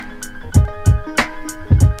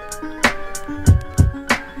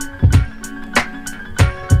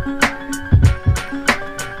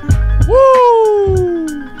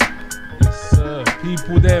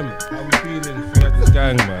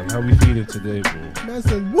way, bro. Man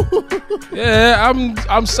said, woo. Yeah, I'm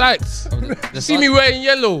psyched. The See me wearing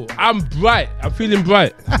yellow. I'm bright. I'm feeling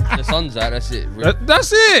bright. The sun's out. That's it.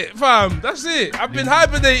 That's it, fam. That's it. I've been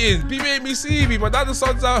hibernating. People ain't me see me, but now the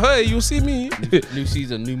sun's out. Hey, you'll see me. New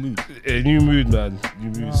season, new mood. Yeah, new mood, man.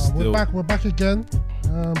 New mood still. We're back again.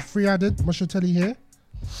 Free added. Moshatelli here,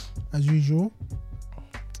 as usual.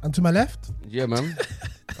 And to my left. Yeah, man.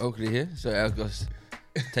 Oakley here. So I was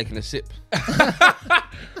taking a sip.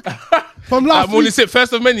 From last I'm only week. sip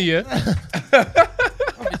first of many, yeah.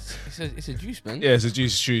 It's a juice, man. Yeah, it's a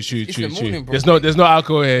juice. True. the morning, bro. There's no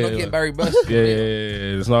alcohol here. Not getting Barry Burst. Yeah.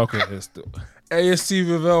 There's no alcohol here still. AST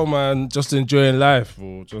Revel, man, just enjoying life,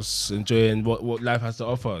 bro. Just enjoying what life has to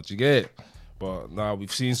offer. Do you get it? But now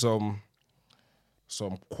we've seen some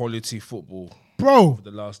quality football, Bro. for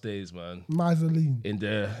the last days, man. Miserline.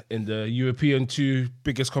 In the European two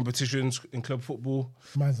biggest competitions in club football.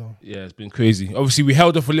 Miser. Yeah, it's been crazy. Obviously, we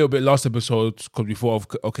held off a little bit last episode because we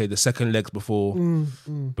thought of the second legs before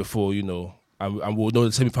you know, and we'll know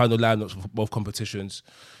the semi-final lineups for both competitions.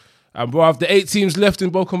 And bro, of the 8 teams left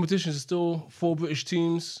in both competitions, it's still 4 British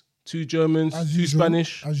teams, 2 Germans, 2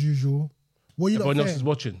 Spanish. As usual. What you Everyone not else saying? is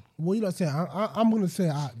watching. What you not saying? I'm gonna say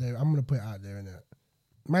it out there. I'm gonna put it out there, innit?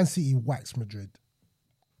 Man City waxed Madrid.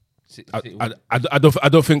 I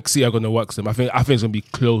don't think City are gonna wax them. I think it's gonna be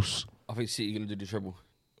close. I think City going to do the treble.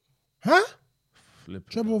 Huh? Flip.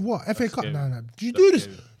 Trouble of what? FA Cup? scary. No. You do this.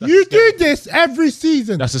 scary. You do this every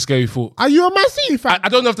season. That's a scary thought. Are you a Man City fan? I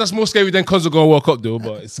don't know if that's more scary than Conzo going World Cup though,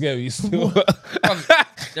 but it's scary still.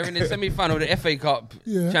 They're in the semi-final of the FA Cup,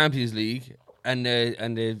 Yeah. Champions League, and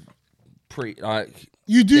they're pretty like.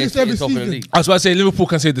 You do they're this every top of the season. league. I was about to say Liverpool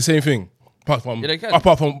can say the same thing. Apart they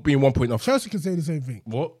can. being 1 point off. Chelsea can say the same thing.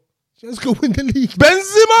 What? Chelsea can win the league.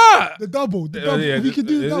 Benzema! The double. Yeah, We can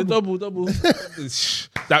do the it's double. a double.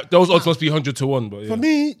 Those odds must be 100 to 1, but yeah. For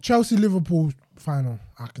me, Chelsea Liverpool final.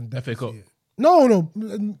 I can definitely FA Cup. see it. No.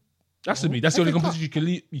 That's to me. That's the only FA Cup.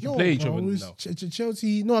 competition you can No, play each bro, other it's now.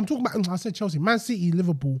 Chelsea. No, I'm talking about. I said Chelsea. Man City,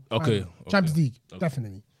 Liverpool. Okay, final. Champions League,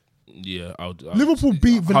 definitely. Yeah, Liverpool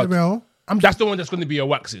beat hard. Villarreal. That's the one that's going to be a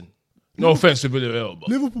waxing. No offense to Villarreal, but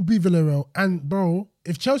Liverpool beat Villarreal, and bro,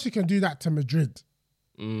 if Chelsea can do that to Madrid,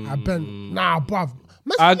 I bet. Nah, bruv.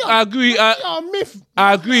 Man City I agree. are a myth.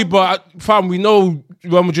 I agree, but fam, we know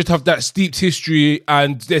Real Madrid have that steeped history,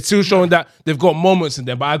 and they're still showing that they've got moments in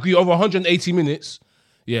them. But I agree, over 180 minutes,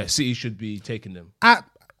 yeah, City should be taking them. At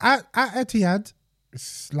Etihad,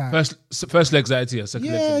 it's like First legs at Etihad, second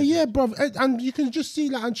legs. yeah, bro. And you can just see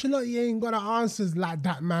like Ancelotti ain't got the answers like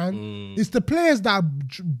that, man. It's the players that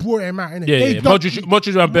brought him out, innit? Yeah. Modric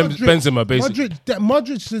and Benzema, basically.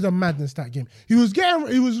 Modric is a madness that game. He was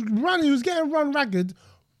getting run ragged,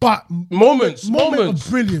 but Moments, of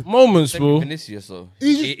brilliant. moments, Same with bro. Vinicius though.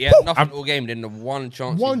 He just He had nothing all game. Then the one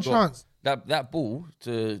chance. One he's got, chance. That ball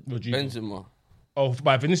to Rodrigo. Benzema. Oh,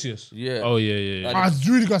 by Vinicius. Yeah. Oh yeah. Ah, it's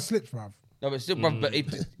really got slipped, bruv. No, but still,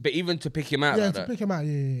 but even to pick him out Yeah, like to that. pick him out.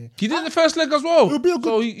 Yeah. He did the first leg as well. It'll be a good.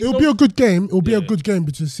 So It'll be a good game. It'll be a good game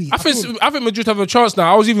between City. I think Madrid have a chance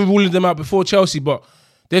now. I was even ruling them out before Chelsea, but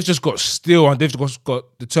they've just got steel and they've just got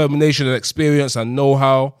determination and experience and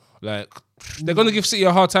know-how. Like they're gonna give City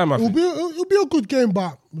a hard time. I think. It'll be a good game,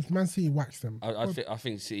 but if Man City wax them, I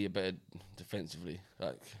think City are better defensively,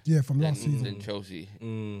 like from last season. than Chelsea,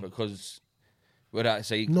 because without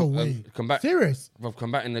say No way. combat Serious?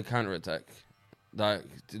 combating the counter attack, like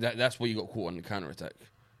that's what you got caught on the counter attack.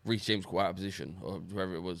 Reece James caught out of position or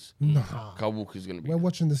whoever it was. Nah. Kyle Walker's gonna be. We're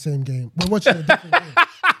watching the same game. We're watching a different game.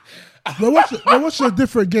 We're watching a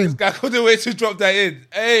different game. I couldn't wait to drop that in.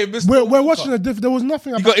 Hey, Mr. We're watching a different. There was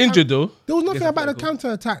nothing. He got injured though. There was nothing about the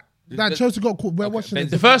counter attack that Chelsea got caught. We're watching Ben- a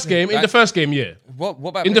The different first game, in the first game, yeah. What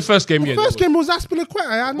about In the first game, yeah. The first game was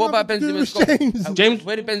Aspilicueta. What about Benzema's goal? James? James-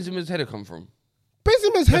 Where did Benzema's header come from?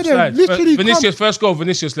 Benzema's Left header side. literally. Vinicius first goal.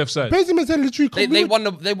 Vinicius left side. Benzema's header literally. They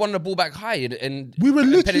won the ball back high and We were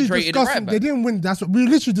literally penetrated discussing. the They right back. didn't win. That's what we were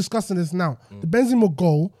literally discussing this now. The Benzema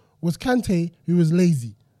goal was Kante, who was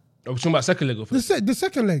lazy. We're talking about second leg or first. The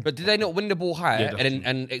second leg. But did they not win the ball high Yeah,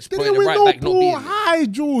 and They exploit didn't the win right no back not ball being? high,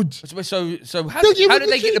 George. So how They- did it was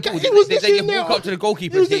they get the ball? literally- Did it was they literally get in walk there. up to the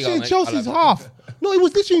goalkeeper? It was and say, literally in "Oh, Chelsea's I like half. No, it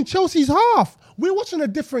was literally in Chelsea's half. We're watching a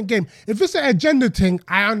different game. If it's an agenda thing,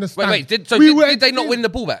 I understand. Wait. Did they not win the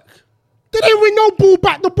ball back? They didn't win no ball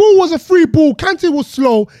back. The ball was a free ball. Kante was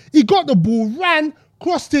slow. He got the ball, ran,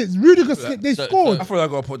 crossed it. Rudiger slipped. They scored. I thought I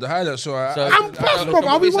got to put the highlights. So I'm pressed, bro. What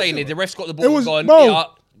Are we we saying watching- is the rest got the It ball was gone. bro.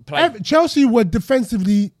 Play. Chelsea were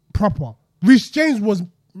defensively proper. Reece James was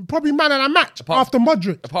probably man of the match after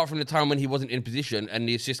Modric. Apart from the time when he wasn't in position and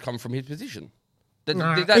the assist come from his position. Did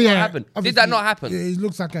that not happen? Did that not happen? Yeah, it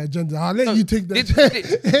looks like an agenda. I'll let you take that.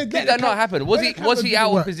 Did that not happen? Was he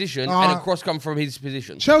out of position and a cross come from his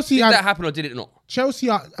position? Chelsea did that happen or did it not?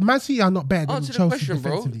 Man City are not better than Answer Chelsea the question,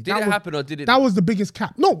 bro. defensively. Did it happen or did it That not? was the biggest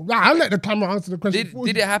cap. No, I'll let the camera answer the question.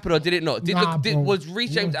 Did it happen or did it not? Was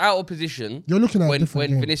Reece James out of position You're looking at when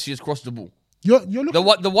game. Vinicius crossed the ball? You're looking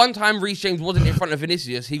The one time Reece James wasn't in front of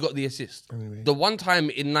Vinicius, he got the assist. Anyway. The one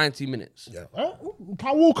time in 90 minutes. Yeah.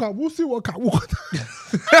 Cat Walker. We'll see what Cat Walker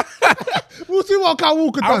does. We'll see what Cat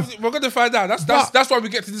Walker does. We're going to find out. That's why we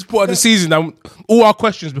get to this point of the season and all our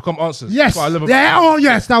questions become answers. Yes. That's what I love about Yeah. Oh,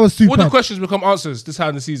 yes. That was super. all the questions become answers this time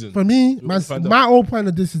in the season. For me, my whole point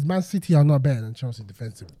of this is Man City are not better than Chelsea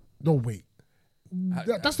defensively. No way.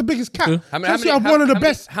 That's the biggest cap. Chelsea are one of the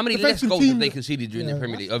best. How many less goals have they conceded during the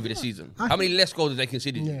Premier League over the season? How many less goals have they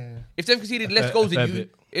conceded? Yeah. If they've conceded less goals than you,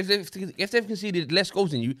 if they've conceded less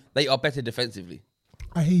goals than you, they are better defensively.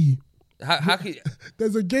 I hear you. How can you,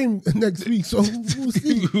 There's a game next week, so we'll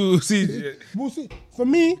see. We'll see. We'll see. For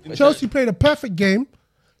me, Chelsea played a perfect game.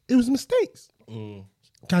 It was mistakes.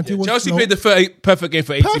 Kante was Chelsea slow. played the perfect game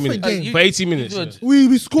for 80 Perfect minutes. game. For 80 minutes. Good.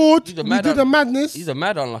 We scored. He's a We mad did a madness. He's a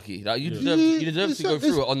mad unlucky. Like, you deserve to go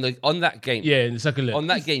through it on that game. Yeah, in the second leg. On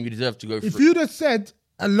that game, you deserve to go If through. you'd have said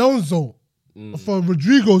Alonso for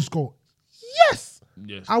Rodrigo's goal, yes.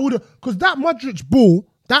 I would have, because that Modric ball,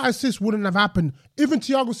 that assist wouldn't have happened. Even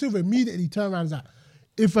Thiago Silva immediately turned around and was like,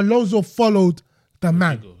 if Alonso followed the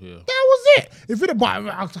man. Yeah. That was it. If it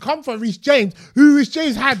but to come from Reece James, who Reece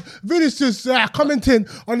James had Vinicius commenting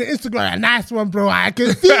on the Instagram, a nice one, bro. I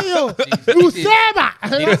can see you. You say that.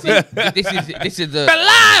 This is the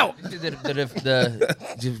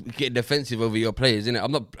getting defensive over your players, isn't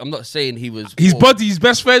it? I'm not saying he was His buddy, his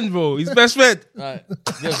best friend, bro. His best friend. Right.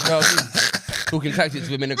 Talking tactics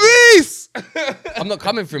with him in Greece! I'm not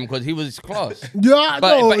coming for him because he was class. Yeah,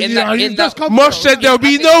 But in that Mosh said there'll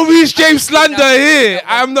be no Reece James slander here.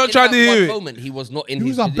 I'm not trying to hear it. Moment, he was not in He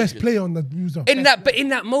his was our position. best player on the. In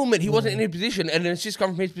that moment, he wasn't in his position, and then it's just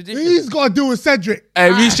come from his position. He's got to do with Cedric.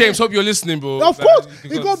 Hey, Reece James, hope you're listening, bro. Of course,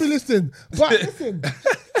 he got to be listening. But listen,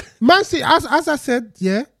 Man City, as I said,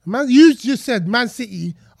 yeah, you just said Man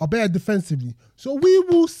City are better defensively, so we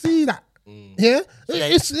will see that. Yeah,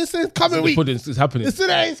 it's coming week. It's happening.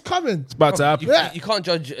 It's coming. It's about to happen. You can't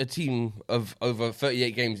judge a team of over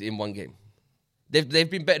 38 games in one game. They've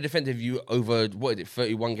been better defensively over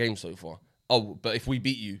 31 games so far. Oh, but if we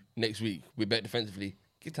beat you next week, we're better defensively.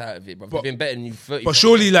 Get out of it, bro. They've been better than you 30. But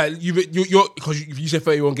surely, like you're because you said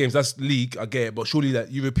 31 games, that's league. I get it. But surely, like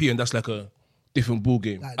European, that's like a different ball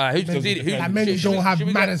game. Who's conceded? Many don't have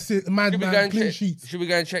mad clean sheets. Should we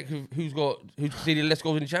go and check who's conceded less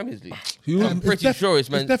goals in the Champions League? Who? Pretty sure it's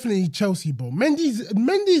man. It's definitely Chelsea, bro. Mendy's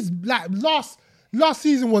like last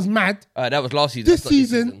season was mad. That was last season. This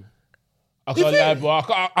season. I can't lie, bro.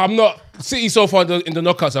 I'm not City so far in the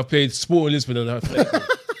knockouts. I've played Sporting Lisbon and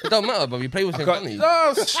It don't matter, but we play with the same company.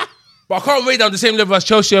 But I can't rate down the same level as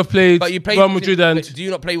Chelsea have played. But you play Real Madrid and do you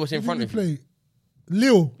not play what's in front of you?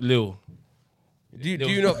 Lille. Do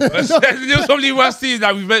you not? There's probably worse teams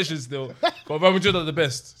that we've mentioned still. But Real Madrid are the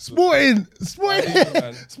best. Sporting is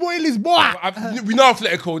boy. We know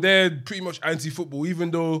Atletico, they're pretty much anti-football, even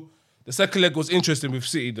though the second leg was interesting with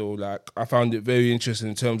City though. Like I found it very interesting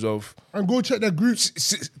in terms of and go check their groups.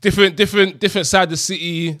 Different side of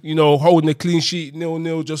City, you know, holding a clean sheet,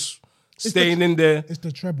 0-0, just staying in there. It's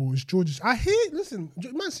the treble. It's George's. I hear. Listen,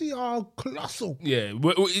 Man City are colossal. Yeah,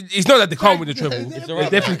 it's not that they can't win the treble. They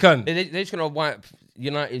definitely can. They're just gonna wipe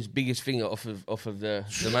United's biggest finger off of the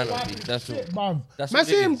manatee. That's all. That's Man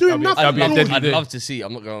City doing nothing. I'd love to see it.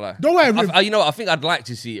 I'm not gonna lie. Don't worry. I think I'd like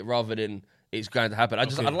to see it rather than it's going to happen.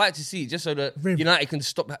 I'd like to see it just so that United can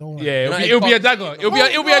stop. Yeah, it'll be a dagger. It'll be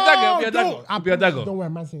a dagger. Don't worry,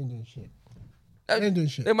 Man City doing shit. They ain't doing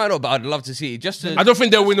shit. They might not, but I'd love to see it. I don't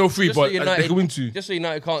think they'll win all three, but they can win two. Just so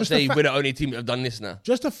United can't say we're the only team that have done this now.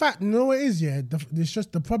 Just the fact, you know what it is, yeah? It's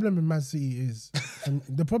just the problem with Man City is, and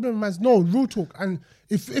the problem with no, real talk. And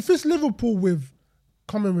if it's Liverpool with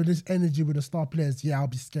coming with this energy with the star players, yeah, I'll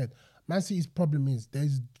be scared. Man City's problem is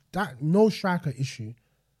there's that no striker issue.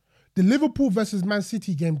 The Liverpool versus Man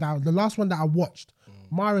City game, the last one that I watched,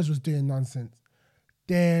 Mahrez was doing nonsense.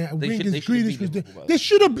 Their wingers, Grealish was doing. They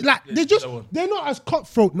should have like they're not as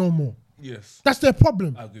cutthroat no more. Yes, that's their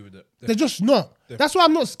problem. I agree with that. They're just not. Definitely. That's why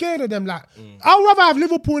I'm not scared of them. Like I'd rather have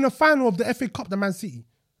Liverpool in a final of the FA Cup than Man City.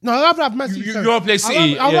 No, I'd rather have Man City. You rather play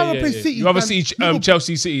City. I'd rather play City. You rather see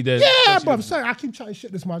Chelsea City then. Yeah, but I'm sorry, I keep chatting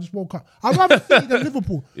shit this man. I just woke up. I'd rather City than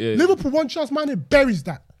Liverpool. Liverpool one chance, man, it buries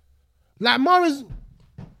that. Like Mahrez,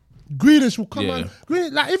 Grealish will come on.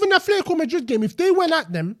 Like even the Atletico Madrid game, if they went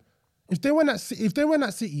at them, if they went at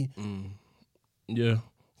City, Yeah,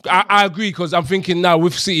 I agree because I'm thinking now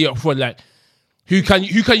with City up front, like who can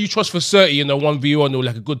you trust for 30 in a 1v1 or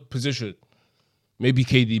like a good position? Maybe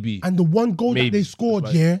KDB. And the one goal Maybe. that they scored,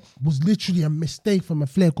 That's right. was literally a mistake from a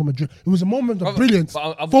Atletico Madrid. It was a moment of brilliance.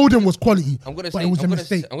 but I'm- Foden was quality, I'm gonna but say, it was a I'm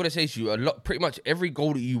mistake. gonna say to you, pretty much every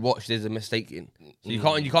goal that you watch, there's a mistake in. So you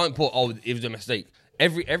can't put it was a mistake.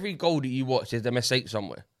 Every goal that you watch, there's a mistake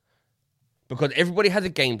somewhere. Because everybody has a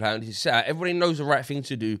game plan. It's set out. Everybody knows the right thing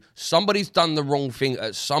to do. Somebody's done the wrong thing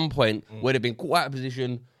at some point where they've been caught out of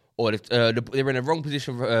position or they're in a wrong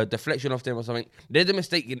position for a deflection off them or something. There's a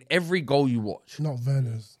mistake in every goal you watch. Not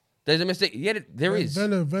Werner's. There's a mistake. Yeah, there is.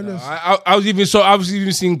 Werner's. I was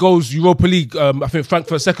even seeing goals Europa League. I think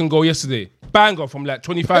Frankfurt's second goal yesterday, banger from like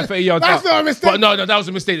 25, 30 yards. That's out. not a mistake. But no, that was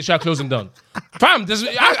a mistake. They tried to close him down. Fam, I'm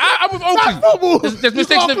with Oakley. That's football. There's You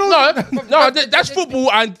mistakes. can't No, that's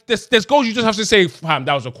football, and there's goals you just have to say, fam,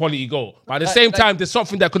 that was a quality goal. But at the same time, there's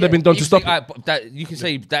something that could have been done to stop it. That you can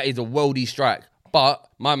say that is a worldy strike, but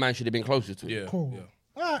my man should have been closer to it. Yeah, Cool. yeah.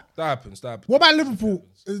 All right. That happens. What about Liverpool?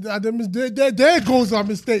 Their goals are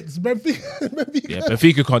mistakes. Benfica. Yeah,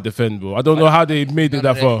 Benfica can't defend, bro. I don't know how they made it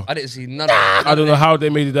that far. I didn't see none of that. I don't know how they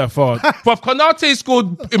made it that far. But Konate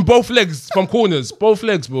scored in both legs from corners. Both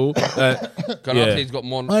legs, bro. Konate's got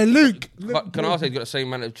more. Hey, Luke. Konate's got the same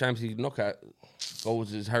amount of Champions League knockout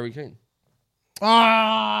goals as Harry Kane.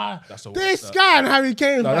 That's a This wild guy and Harry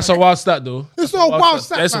Kane. No, that's a wild stat, though. It's not a wild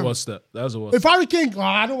stat, That's a man. wild stat. That's a wild If stat. Harry Kane,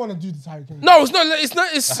 I don't want to do this Harry Kane. No, it's not. It's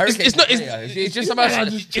not. It's Harry it's Kane's not. player. It's just about. Yeah,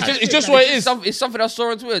 It's just what it is. It's something I saw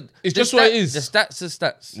on Twitter. It's The just what it is. The stats are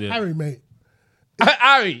stats. Yeah. Harry, mate.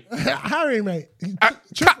 Harry, Harry, mate.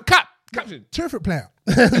 captain, Terrific player.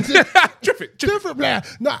 terrific. Terrific player.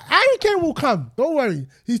 No, Harry Kane will come. Don't worry.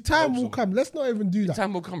 His time will come. Let's not even do that.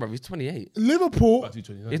 Time will come, bro. He's 28. Liverpool.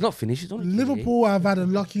 He's not finished. He's only 28. Liverpool have had a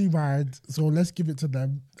lucky ride, so let's give it to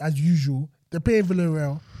them as usual. They're playing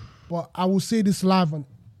Villarreal, but I will say this live on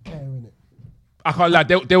air, innit? I can't lie.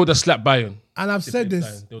 They would have slapped Bayern. And I've said played this,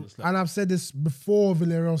 Bayern, they would've slapped. and I've said this before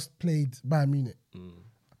Villarreal played Bayern Munich.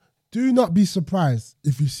 Do not be surprised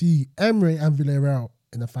if you see Emre and Villarreal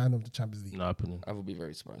in the final of the Champions League. Not happening. I would be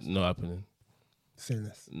very surprised. Not happening. Say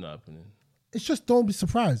this. Not happening. It's just don't be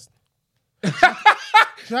surprised. Should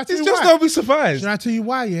I tell you why? don't be surprised. Should I tell you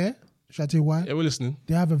why? Yeah. Should I tell you why? Yeah, we're listening.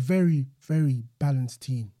 They have a very, very balanced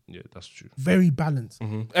team. Yeah, that's true. Very balanced.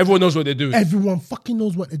 Everyone knows what they're doing. Everyone fucking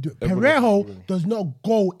knows what they do. Perejo does not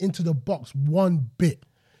go into the box one bit.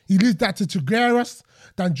 He leaves that to Tigueras,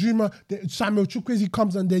 Danjuma, Samuel Chukwueze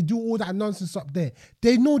comes and they do all that nonsense up there.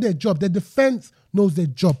 They know their job. Their defense knows their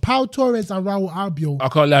job. Pau Torres and Raul Albiol, I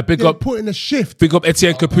can't lie. Big they're up putting a shift.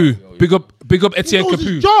 Etienne Capoue. Big up Etienne knows his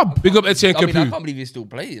Capoue. job. Big up Etienne I mean, I Capoue. can't believe he's still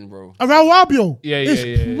playing, bro. Raul Albiol. Yeah, it's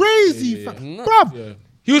crazy. yeah. Bruv,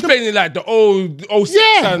 He was playing in like the 06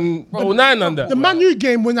 Yeah. and 09 and that. the Man U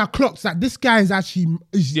game when I clocked that this guy is actually...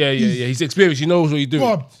 Yeah. He's experienced. He knows what he's doing.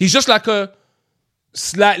 Bruv. He's just like a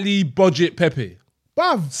slightly budget Pepe.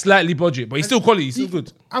 Bruv, Slightly budget, but he's still quality. He's still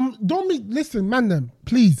good. don't be... Listen, man, them,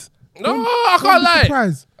 please. No, Don't- I don't can't be lie.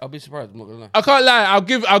 surprised. I'll be surprised. I'm not gonna lie. I can't lie.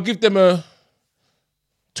 I'll give them a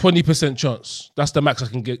 20% chance. That's the max I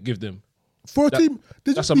can give them. For a team,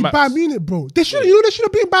 they that's just a beat max. Bayern Munich, bro. They should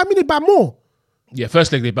have beaten Bayern Munich by more. Yeah,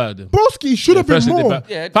 first leg they battered them. Broski should have been First leg they more. battered.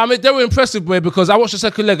 Yeah. But I mean, they were impressive, boy, because I watched the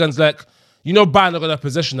second leg and it's like, you know, Bayern are gonna have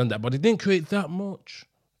possession and that, but they didn't create that much.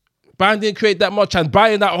 Bayern didn't create that much, and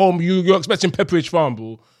Bayern at home, you're expecting Pepperidge Farm,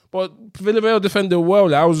 bro. But Villarreal defended well.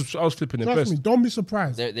 Like, I was flipping Trust impressed. me, don't be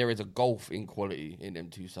surprised. There is a gulf in quality in them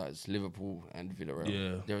two sides, Liverpool and Villarreal.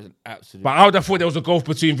 Yeah. There is an absolute. But I would have thought there was a gulf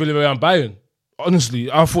between Villarreal and Bayern.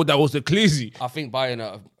 Honestly, I thought that was the crazy. I think Bayern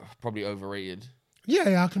are probably overrated.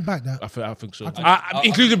 Yeah, I can back that. I think so.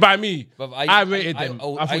 Included by me. But I rated them. I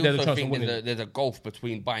I thought they had a also chance of think winning. there's a gulf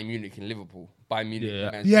between Bayern Munich and Liverpool. Bayern Munich.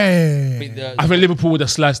 Yeah. Man. Yeah. I think Liverpool would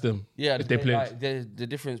have sliced them if they played. Like, the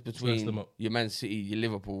difference them between up. your Man City, your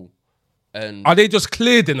Liverpool, and Are they just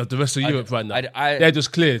cleared then of the rest of Europe right now? They're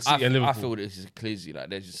just cleared, City and Liverpool. I feel this is crazy.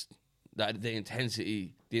 Like they're just like the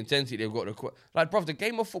intensity they've got. Like, bro, the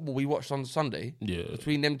game of football we watched on Sunday Yeah.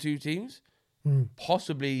 between them two teams,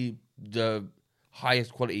 possibly the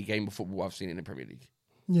highest quality game of football I've seen in the Premier League.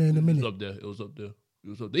 Yeah, in a It was minute. up there. It was up there.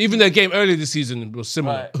 Even their game earlier this season was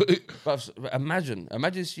similar. But imagine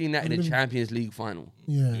seeing that in a Champions League final.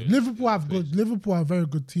 Yeah. Liverpool have a very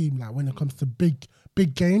good team. Like when it comes to big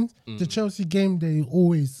games, the Chelsea game they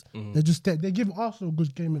always they give Arsenal a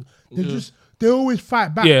good game. And they always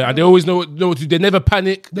fight back. Yeah, and they always know what to do. They never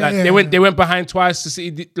panic. Like, Yeah. they went behind twice to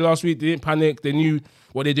City last week. They didn't panic. They knew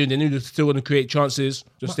what they're doing. They knew they're still going to create chances.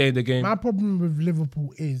 Just stay in the game. My problem with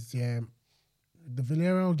Liverpool is the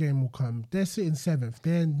Villarreal game will come. They're sitting 7th.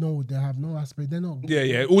 They have no aspect. They're not.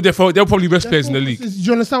 Yeah. All they'll probably rest players in the league. Do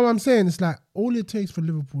you understand what I'm saying? It's like all it takes for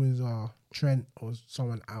Liverpool is Trent or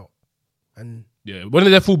someone out, and Yeah, when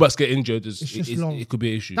their fullbacks get injured, long. it could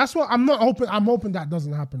be an issue. That's what I'm not hoping. I'm hoping that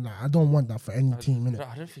doesn't happen. Like I don't want that for any team. Innit?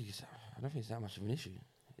 I don't think it's that much of an issue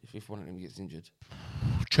if one of them gets injured.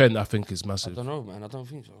 Trent, I think, is I massive. don't know, man. I don't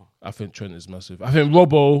think so. I think Trent is massive. I think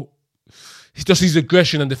Robbo, he just his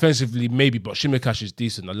aggression and defensively maybe, but Shimikash is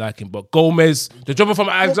decent. I like him. But Gomez, the jumper from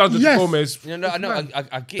Alexander to Gomez, You know,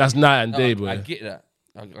 I get that's night and day, bro. I get that.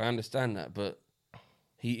 I understand that, but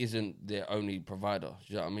he isn't their only provider. Do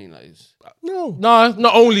you know what I mean? Like, it's No,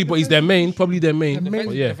 not only, but he's their main, probably their main.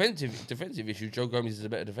 But yeah, defensive issue. Joe Gomez is a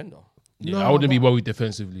better defender. yeah, No, I wouldn't be but- worried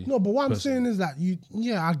defensively. no. But what I'm saying is that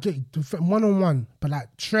I get 1-on-1, but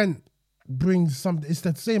like Trent brings something. It's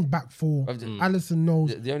the same back four. Allison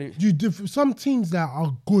knows. The only Some teams that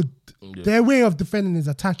are good, their way of defending is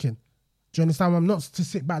attacking. Do you understand? I'm not to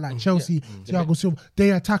sit back like Chelsea, Thiago Silva.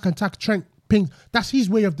 They attack. Trent pings. That's his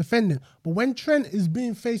way of defending. But when Trent is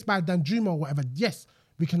being faced by Danjuma or whatever, yes,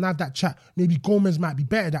 we can have that chat. Maybe Gomez might be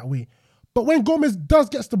better that way. But when Gomez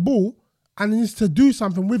gets the ball and needs to do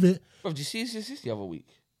something with it, Bro, did you see his assist the other week?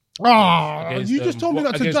 Against, you just told me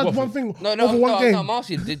not to against judge Watford. one thing No, over one game. I'm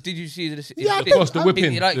asking. Did you see this? Yeah, I did. did. The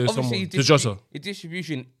whipping Like, to obviously, someone, to Jota. his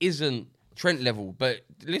distribution isn't Trent level, but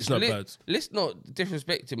It's not bad. let's not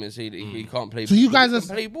disrespect him and say that he can't play. So ball. you guys He are can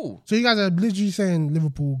play ball. So you guys are literally saying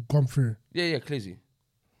Liverpool gone through. Yeah, crazy.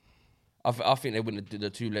 I think they win the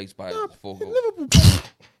 2 legs by 4 goals. Liverpool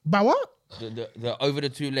by what? The over the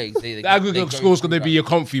 2 legs. They The aggregate score is going to be a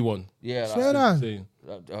comfy one. Yeah, Fair like,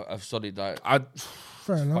 enough. a solid like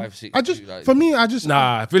Fair enough. 5-6. I just like, for me, I just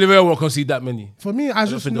Villarreal won't concede that many. for me, I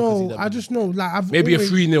just think they'll concede know. that I just know. Like I've Maybe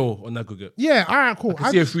always, a 3-0 on aggregate. Yeah, all right, cool.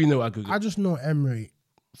 I can see a 3-0 aggregate. I just know Emery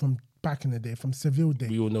from back in the day, from Seville day.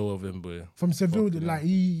 We all know of him, but yeah. From Seville, like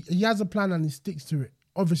he has a plan and he sticks to it.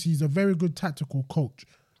 Obviously, he's a very good tactical coach,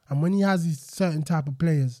 and when he has these certain type of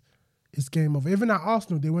players, it's game over. Even at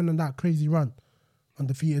Arsenal, they went on that crazy run,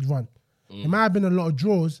 undefeated run. It might have been a lot of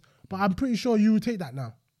draws, but I'm pretty sure you would take that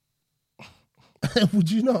now. Would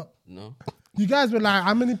you not? No. You guys were like,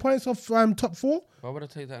 how many points off top 4? Why would I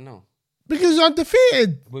take that now? Because you're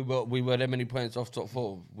undefeated. We were that many points off top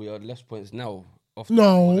 4. We are less points now off top No.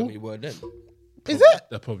 4 than we were then. Is it?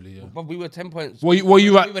 That probably, yeah. But we were 10 points. What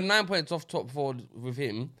you at? We were 9 points off top 4 with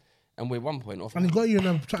him, and we're 1 point off. And he got you in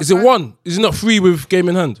a Is it 1? Is it not 3 with game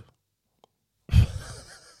in hand?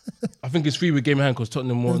 I think it's 3 with game in hand because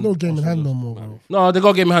Tottenham won. There's no game in hand no more, bro. No, they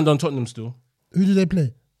got game in hand on Tottenham still. Who do they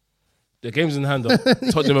play? The game's in hand on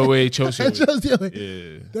Tottenham away, Chelsea away. Chelsea away.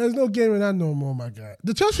 Yeah. There's no game in hand no more, my guy.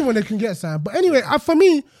 The Chelsea one they can get signed. But anyway, for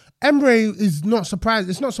me, Emery is not surprised.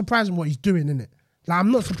 It's not surprising what he's doing, innit? Like,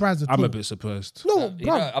 I'm not surprised at all. I'm a bit surprised. No, You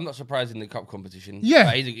bro. know, I'm not surprised in the cup competition. Yeah.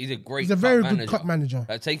 Like, he's a great. He's a very cup good manager. cup manager.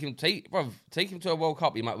 Like, take him to a World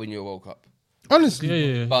Cup. He might win you a World Cup.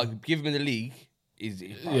 Honestly. Yeah. But give him in the league.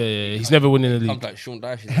 Yeah. He's never winning the league. Comes like Sean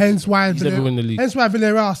Dyche. Hence why He's never win the league. Hence why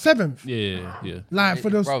Villarreal are 7th. Yeah. Like,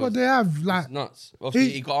 for the Bro, squad they have. Like, It's nuts.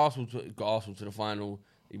 Obviously, he got Arsenal to the final.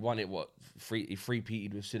 He won it. He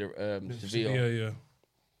three-peated with Sevilla.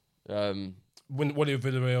 Yeah. What did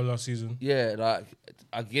Villarreal last season? Yeah, like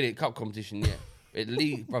I get it, cup competition. Yeah,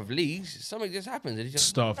 leagues, something just happens. And it's just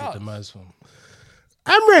Start with nuts. the demise one.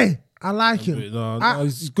 Emery, I like him. No,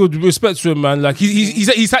 it's good. Respect to him, man. Like he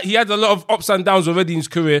had a lot of ups and downs already in his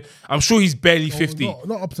career. I'm sure he's barely 50.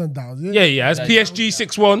 Not ups and downs. Yeah. It's PSG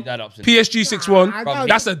 6-1. had ups and PSG 6-1.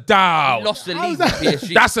 That's a He down. lost the How's league that? with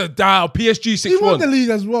PSG. That's a down. PSG He won the 6-1. league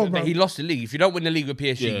as well, bro. He lost the league. If you don't win the league with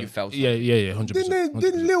PSG, you fell. Yeah, 100%.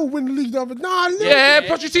 Didn't Lille win the league the other? Nah, Lille. Yeah,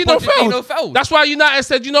 Pochettino Pochettino failed. failed. That's why United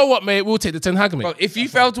said, you know what, mate, we'll take the Ten Hag, mate. Bro, if you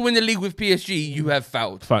fail to win the league with PSG, you have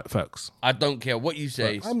failed. Facts. I don't care what you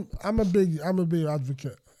say. I'm a big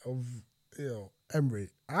advocate of Emery.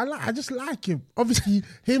 I just like him. Obviously,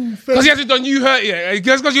 him. Because he hasn't done you hurt yet.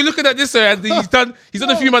 Because you're looking at this and he's done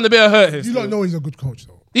a few man a bit of hurt here. You don't know he's a good coach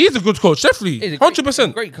though. He is a good coach, definitely. He's a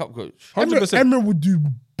 100%. Great cup coach. 100%. Emery would do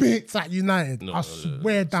bits at United. I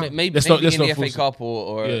swear down. Maybe Let's in not the FA force it. Cup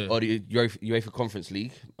or Yeah. the UEFA Conference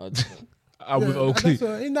League. I'm with Oakley.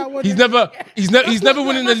 Ain't that what He's never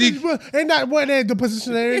winning the league. Ain't that what the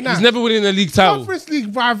position they're in now? He's never winning the league title. Conference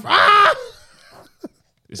League, bruv. Ah!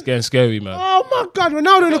 It's getting scary, man. Oh my God,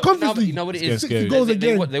 Ronaldo in the Conference League. You know what it It's is? getting scary. Goals They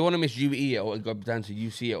again. they want to miss UEL and go down to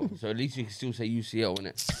UCL. So at least you can still say UCL,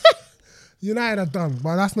 innit? United are done,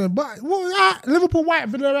 but that's not. But Liverpool, White,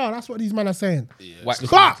 Villarreal. That's what these men are saying. Wax.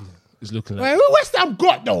 But It's looking like. Wait, who West Ham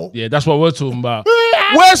got though? Yeah, that's what we're talking about.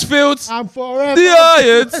 Westfield, I'm forever. the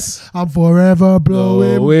Irons. I'm forever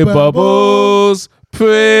blowing With bubbles,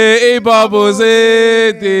 pretty bubbles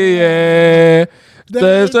in the air.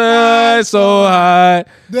 The sky so high,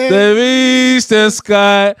 they reach the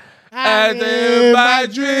sky, and in my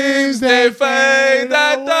dreams they fade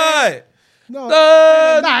and die. No,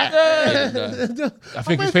 I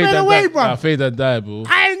think it's fade and die. Nah, fade and die, bro.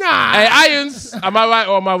 I know. Hey, Irons, am I right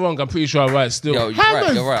or am I wrong? I'm pretty sure I'm right still. Yo,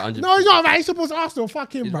 Hammers. you're right. 100%. No, he's not right. He's supposed to Arsenal.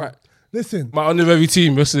 Fuck him, He's bro. right. Listen, My honorary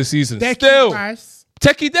team rest of the season. Declan Still, Rice,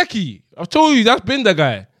 Techie Decky. I've told you that's been the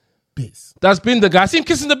guy. bits. That's been the guy. I see him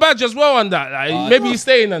kissing the badge as well on that. Like, maybe he's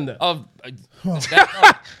staying on that.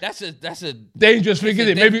 That's a Dangerous thing,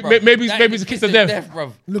 isn't it? Maybe it's a kiss of death.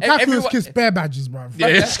 bro. Lukaku has kissed bare badges, bro.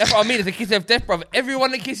 Yeah. That's what I mean. It's a kiss of death, bro.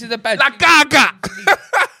 Everyone that kisses the badge, La Gaga.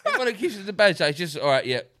 everyone that kisses the badge, it's just all right.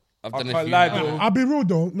 Yeah, I've done can't a few. lie, now. bro. I'll be real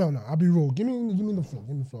though. No, I'll be real. Give me the floor.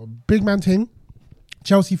 Give me the floor. Big man thing.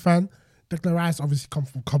 Chelsea fan. Declan Rice obviously come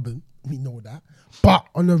from Cobham. We know that. But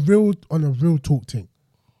on a real talk thing,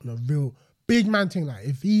 on a real big man thing, like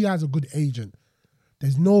if he has a good agent,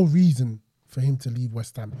 there's no reason for him to leave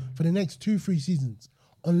West Ham for the next 2-3 seasons,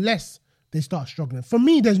 unless they start struggling. For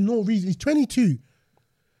me, there's no reason. He's 22.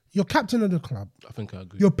 You're captain of the club. I think I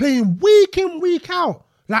agree. You're playing week in, week out.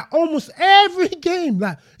 Like almost every game.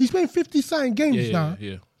 Like he's playing 50-something games now.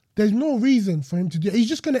 Yeah. There's no reason for him to do it. He's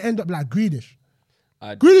just going to end up like Grealish.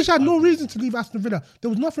 Grealish had no reason to leave Aston Villa. There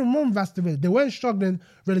was nothing wrong with Aston Villa. They weren't struggling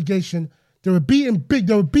relegation. They were beating big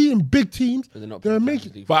teams. But they're not They were playing making.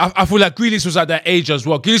 Champions League. But I feel like Grealish was at that age as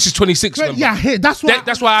well. Grealish is 26. remember? Yeah, that's why.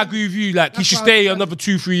 That's why I agree with you. Like he should why stay another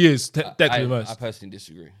 2-3 years. I Declan Rice. personally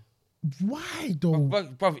disagree. Why though?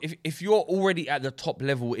 But, bro, if you're already at the top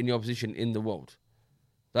level in your position in the world,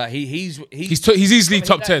 like he's easily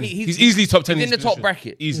top 10. He's easily top 10. He's in the top position.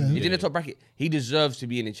 bracket. Easily. He's in the top bracket. He deserves to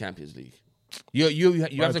be in the Champions League. You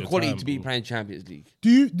have the quality to be playing Champions League. Do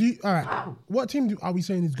you? All right. What team are we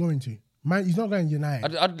saying he's going to? Man, he's not going to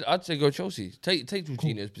United. I'd say go Chelsea. Take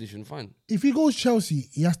Jorginho's position. Fine. If he goes Chelsea,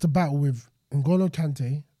 he has to battle with N'Golo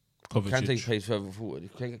Kante. Kante plays further forward.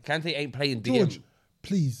 Kante ain't playing DM. George,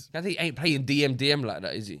 please. Kante ain't playing DM like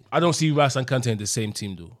that, is he? I don't see Rice and Kante in the same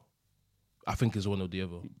team though. I think it's one or the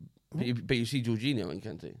other. But you see Jorginho and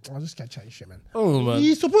Kante. I'll just get chatting shit, man. Oh man.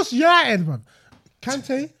 He's supposed to United, man.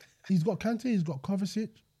 Kante, he's got Kovacic,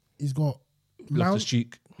 he's got Mount. Loftus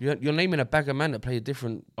Cheek. You're naming a bag of men that play a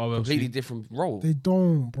different, RLC. completely different role. They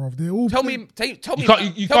don't, bro. They all Tell play- me, tell me, You tell me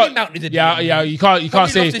can't. Mount is a Yeah, DM. yeah. You can't Tell me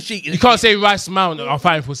say. Loftus Cheek is You a can't DM. say Rice Mount are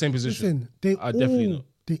fighting for the same position. Listen, definitely not.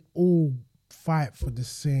 They all fight for the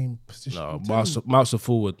same position. No, I'm telling you. Mount's a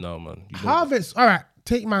forward now, man. You know that. Havertz, all right,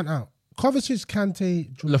 take man out. Kovacic,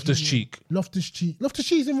 Kante, Jorginho, Loftus Cheek. Loftus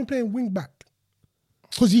Cheek isn't even playing wing back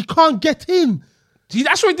because he can't get in.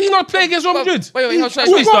 That's why he not play against Real Madrid. Wait, He no, sorry,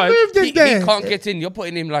 got sorry. moved in He there. can't get in. You're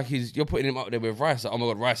putting him up there with Rice. Like, oh my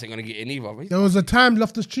god, Rice ain't gonna get in either. There was a time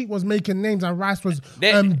Loftus Cheek was making names and Rice was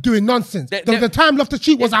There- doing nonsense. there- There was a time Loftus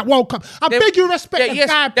Cheek was at World Cup. I beg you respect the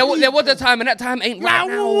guy. there please. was a time, and that time ain't right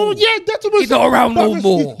now. Yeah, that was. He's not around no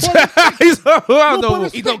more. He's not around No, though.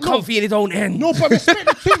 but He's not comfy in his own end. No, but respect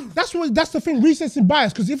the thing. That's the thing. Recency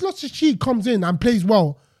bias. Because if Loftus Cheek comes in and plays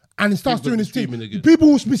well and he starts People doing will his be thing, screaming again. people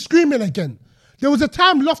will be screaming again. There was a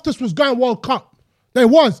time Loftus was going World Cup. There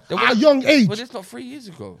was at a young age. But it's not 3 years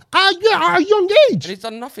ago, At a young age. and he's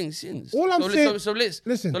done nothing since. All I'm saying-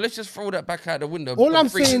 listen. So let's just throw that back out the window. All I'm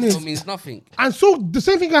 3 saying years is- ago means nothing. And so the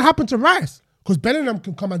same thing can happen to Rice. Because Bellingham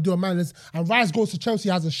can come and do a madness, and Rice goes to Chelsea,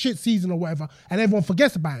 has a shit season or whatever, and everyone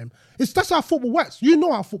forgets about him. That's how football works. You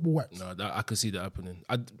know how football works. No, I can see that happening.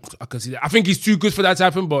 I can see that. I think he's too good for that to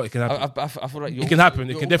happen, but it can happen. I feel like It can happen.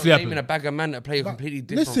 It you're can definitely naming happen. a bag of men that play a completely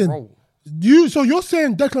different Listen, role. so you're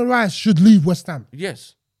saying Declan Rice should leave West Ham?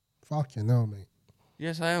 Yes. Fucking hell, mate.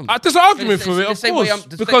 Yes, I am. There's an argument The for it, the of same way course, I'm-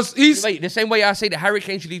 the because same- he's. wait, the same way I say that Harry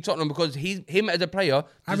Kane should leave Tottenham because him as a player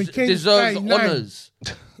Harry Kane's deserves 39. honours.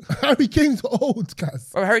 Harry Kane's old, guys.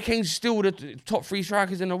 Bro, Harry Kane's still the top 3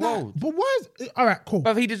 strikers in the world. But why is all right? Cool.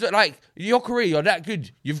 But he deserves, like, your career, you're that good.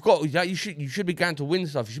 You've got that. You should be going to win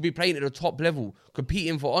stuff. You should be playing at the top level,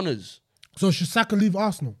 competing for honours. So should Saka leave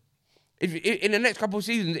Arsenal? If in the next couple of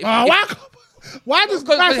seasons, Why does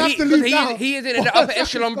Rice have to leave now? he isn't in the upper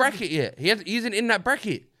echelon bracket yet. He isn't in that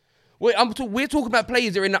bracket. We're talking about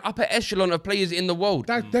players that are in the upper echelon of players in the world.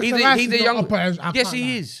 Declan Rice is not upper echelon. I Yes, can't he lie.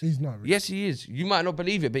 is. He's not really. Yes, he is. You might not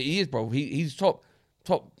believe it, but he is, bro. He's top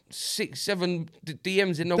 6, 7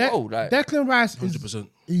 DMs in the world. Like, Declan Rice 100%.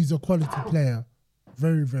 he's a quality player.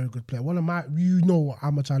 Very, very good player. You know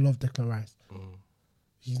how much I love Declan Rice.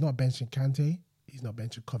 He's not benching Kante. He's not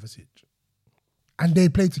benching Kovacic. and they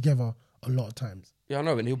play together a lot of times. Yeah, I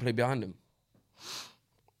know, and he'll play behind him.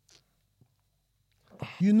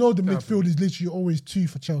 You know the midfield is literally always 2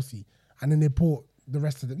 for Chelsea, and then they put the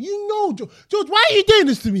rest of them. You know, George, why are you doing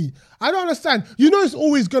this to me? I don't understand. You know it's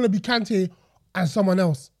always going to be Kante and someone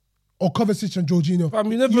else, or Kovacic and Jorginho.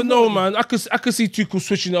 You never know, man. I could see Tuchel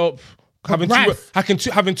switching it up.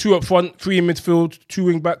 Having two up front, 3 in midfield, 2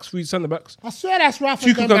 wing backs, 3 centre backs. I swear that's rough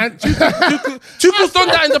on them, man. Tuchel's done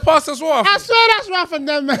that in the past as well. I swear that's rough on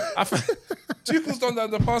them, man. Tuchel's done that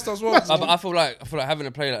in the past as well. But I feel like having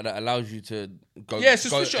a player like that allows you to go. Yeah, it's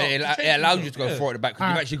just switch it up. It allows you to go forward at the back because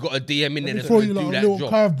you've actually got a DM in there that's Before going you to do like a that little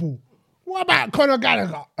job. curveball. What about Conor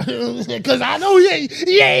Gallagher? Because I know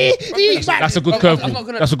he's back. That's a good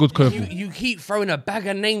curveball. That's a good curveball. You keep throwing a bag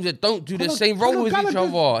of names that don't do the Conor- same role Conor as each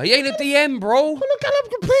Gallagher- other. He ain't a DM, bro. Conor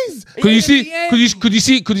Gallagher, please. Could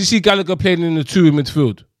you see Gallagher playing in the 2 in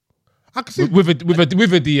midfield I can see. with a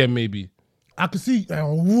DM maybe? I can see.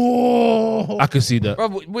 Whoa. I can see that,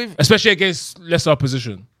 Bro, with especially against lesser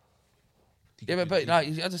opposition. yeah, but like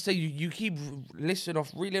as I say, you keep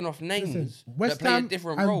reeling off names West that play a Ham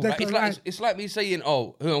different and role. Like, Declan Rice- it's like me saying,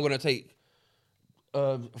 "Oh, who I'm gonna take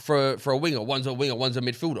for a winger? One's a winger, one's a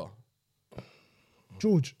midfielder."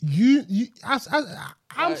 George,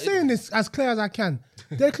 I'm saying this as clear as I can.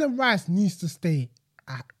 Declan Rice needs to stay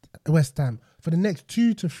at West Ham for the next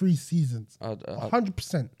 2 to 3 seasons.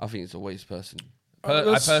 100%. I think it's a waste, personally. I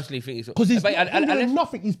personally think it's Because he's but, not doing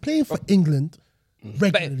nothing. He's playing for England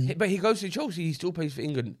regularly. but he goes to Chelsea. He still plays for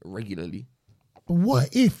England regularly. But what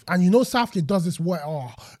if, and you know Southgate does this,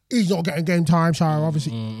 he's not getting game time, Shire,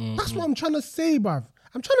 obviously. That's what I'm trying to say, bruv.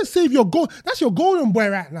 I'm trying to save your goal. That's your golden boy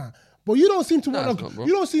right now. But you don't seem to want it's not, to. bro.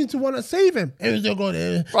 You don't seem to want to save him. He's not going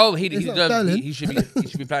there. Bro, It's he not deserves. Sterling. He should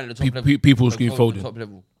be playing at the top level. People scream folding. Top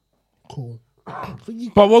level. Cool.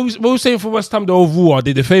 But what we saying for West Ham, the overall, are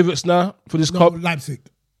they the favourites now for this No, cup? Leipzig.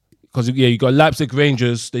 Because you got Leipzig,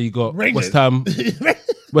 Rangers, then you got Rangers.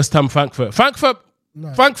 West Ham, Frankfurt.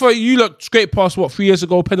 Frankfurt, you looked straight past 3 years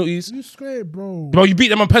ago, penalties. You straight, bro. Bro, you beat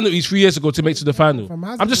them on penalties 3 years ago to make to the final. From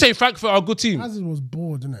Hazard I'm just saying Frankfurt are a good team. Hazard was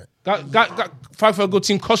bored, innit? Got Frankfurt a good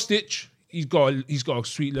team. Kostic, he's got a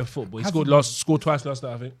sweet left foot, but he scored twice last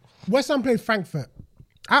night, I think. West Ham played Frankfurt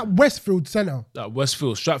at Westfield Centre. That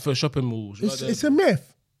Westfield, Stratford shopping malls. It's a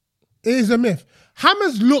myth. It is a myth.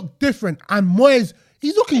 Hammers look different, and Moyes,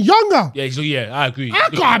 he's looking younger. Yeah, I agree. I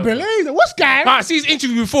can't believe it. What's going on? I see his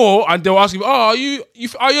interview before, and they were asking him, are you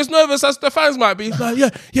as nervous as the fans might be? He's like,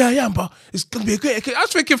 yeah, I am, but it's going to be a great occasion. I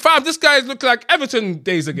was thinking, fam, this guy's looking like Everton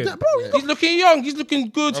days again. Yeah, bro, He's looking young, he's looking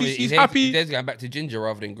good, Bro, he's happy. He's going back to ginger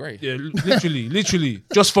rather than grey. Yeah, literally.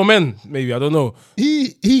 Just for men, maybe, I don't know.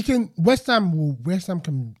 He can. West Ham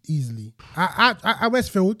can easily at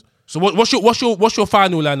Westfield. So what's your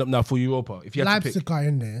final lineup now for Europa? If you had to pick? Leipzig are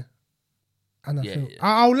in there, and I feel yeah.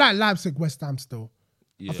 I'll like Leipzig, West Ham still.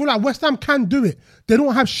 I feel like West Ham can do it. They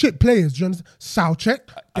don't have shit players. Do you understand? Soucek,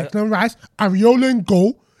 Declan Rice, Areola in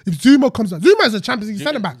goal. If Zuma comes out, Zuma is a Champions League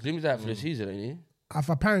centre back. Zuma's out for the season, ain't he?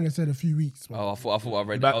 Apparently, they said a few weeks. Man. Oh, I thought I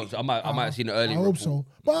read that. I might have seen it earlier. I hope so.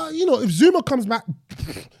 But if Zuma comes back,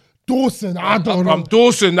 Dawson, I don't know. I'm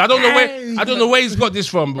Dawson. I don't know where he's got this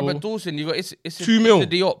from, bro. But Dawson, you got it's 2 mil.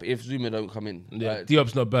 It's a Diop if Zuma don't come in. Yeah, Like,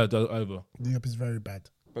 Diop's not bad either. Diop is very bad.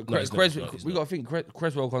 but No, he's not. we got to think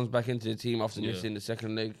Creswell comes back into the team after missing the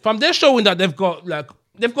second leg. Fam, they're showing that they've got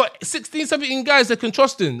 16, 17 guys they can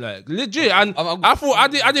trust in, like legit. And I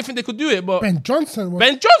didn't think they could do it, but Ben Johnson.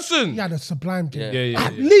 He had a sublime game. Yeah.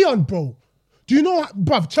 Leon, bro. Do you know,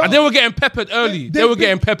 bruv? And they were getting peppered early. They were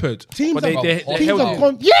getting peppered. Teams But have they teams held have it.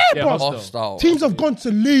 gone. Yeah, bro. Hostile. Teams have gone to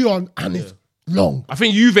Leon, and it's long. I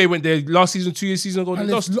think Juve went there last season, 2 years ago. They And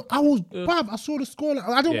lost. I saw the score.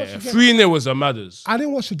 I didn't watch Yeah, the game. 3-0 was a matters. I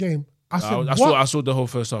didn't watch the game. I said, I saw the whole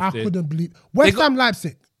first half. I There. couldn't believe. West got- Ham,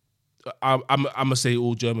 Leipzig, I'm gonna say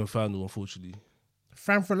all German final, unfortunately.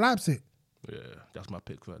 Frankfurt, Leipzig. Yeah, that's my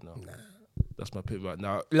pick right now. That's my pick right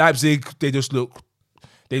now. Leipzig, they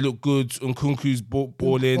look good. Nkunku's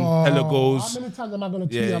balling, hella goals. How many times am I going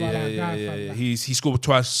to tweet about that guy? Yeah. He scored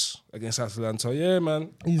twice against Atalanta. Yeah,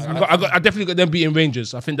 man. He's- I definitely got them beating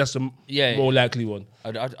Rangers. I think that's the more likely one.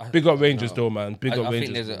 Big up Rangers though, man. Big up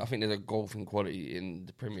Rangers. I think there's a golfing quality in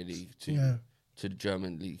the Premier League to the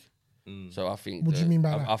German league. So I think. What do you mean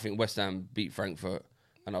by that? I think West Ham beat Frankfurt,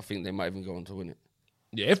 and I think they might even go on to win it.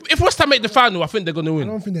 Yeah, if West Ham make the final, I think they're gonna I win.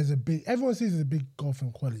 don't think there's a big. Everyone says there's a big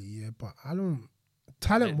golfing quality, yeah, but I don't.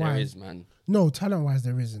 Talent There wise, is, man. no. Talent wise,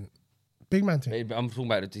 there isn't. Big man thing. I'm talking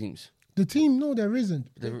about the teams. The team, no, there isn't.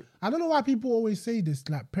 I don't know why people always say this,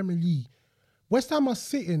 like Premier League. West Ham are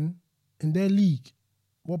sitting in their league.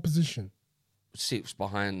 What position? 6th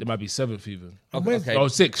behind. It might be 7th even. Okay. Oh,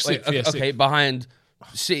 sixth, Wait, yeah, okay, sixth. behind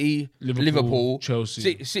City, Liverpool,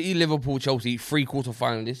 Chelsea. City, Liverpool, Chelsea, 3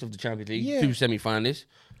 quarter-finalists of the Champions League, Yeah. 2 semi-finalists.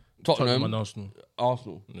 Tottenham Tottenham, and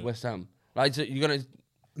Arsenal. West Ham. Like, so you're gonna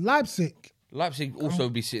Leipzig also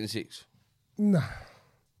be sitting 6th. Nah.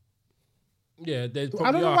 Yeah, they I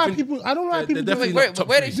probably don't know are. why think people. I don't know why they're people. definitely Where not top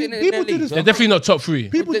are they three. sitting in People their do league? this- They're definitely not top 3.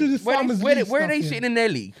 People do this Where farmers are league they stuff, sitting in their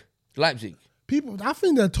league? Leipzig. People, I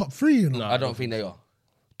think they're top 3. You know, No, I don't think they are.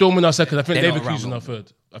 Dortmund are second. I think They're not Leverkusen around, are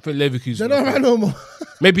third. I think Leverkusen. they're are not third. around no more.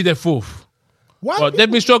 Maybe they're 4th. Why? But do they've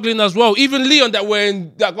people, been struggling as well. Even Leon they were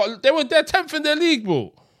 10th in their league,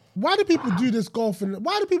 bro. why do people do this golf? And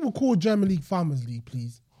why do people call German League Farmers League,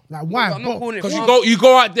 please? Like why? I'm not calling it Because farm- you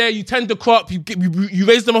go out there, you tend the crop, you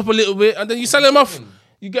raise them up a little bit, and then you sell them off.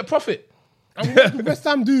 You get profit. And what did West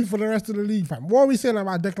Ham do for the rest of the league, fam? What are we saying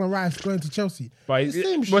about Declan Rice going to Chelsea? But The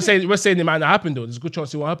same we're shit. saying it might not happen though. There's a good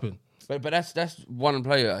chance it won't happen. But that's one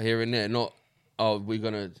player here and there. Not we're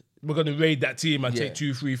gonna We're gonna raid that team and Yeah. take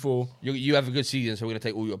 2, 3, 4. you have a good season, so we're gonna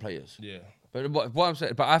take all your players. Yeah. But what I'm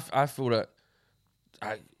saying, I feel that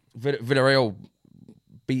Villarreal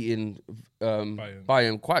beating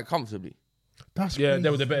Bayern quite comfortably. That's Yeah, crazy. they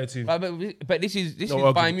were the better team. But this is No Bayern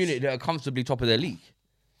arguments. Munich that are comfortably top of their league.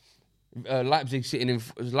 Leipzig sitting in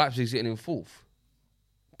 4th.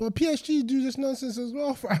 But PSG do this nonsense as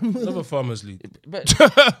well, fam. Another Farmers League. But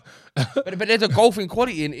but there's a golfing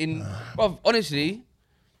quality in bruv, honestly,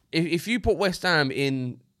 if you put West Ham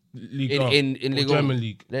in League in or Ligue German 1,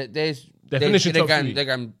 League. they're finishing top going, 3. They're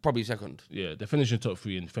going probably second. Yeah, they're finishing top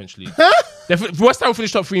 3 in French League. West Ham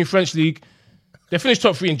finished top 3 in French League. They finished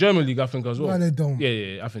top 3 in German League, I think, as well. No, they don't.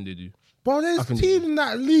 Yeah, I think they do. But there's think- teams in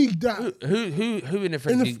that league that Who in the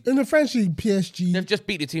French league? in the French league, PSG, They've just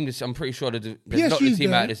beat the team. I'm pretty sure they're not the PSG's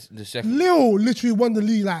team there. out of the second. Lille literally won the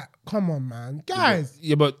league. Like, come on, man, guys.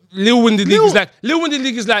 Yeah, but Lille win the league Lille-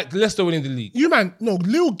 is like Leicester winning the league. You man, no,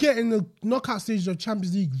 Lille get in the knockout stages of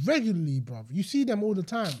Champions League regularly, bruv. You see them all the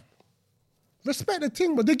time. Respect the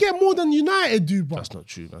team, but they get more than United do, bruv. That's not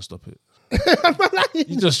true, man. Stop it.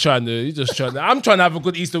 You're just trying to. I'm trying to have a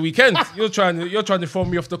good Easter weekend. You're trying to throw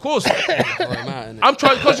me off the course. I'm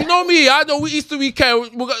trying because you know me. I know Easter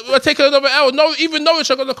weekend we're taking another L. No, even Norwich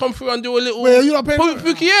are gonna come through and do a little. Wait, are you not paying?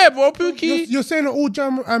 Pookie, yeah, bro. Pookie. You're saying that all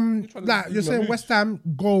German, like you're saying West Ham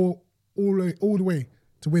go all the way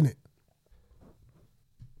to win it.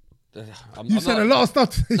 You said a lot of stuff.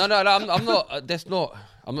 Today. No, I'm not. That's not.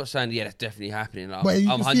 I'm not saying that's definitely happening. Like, But you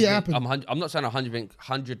I'm can see it 100%, happen. I'm not saying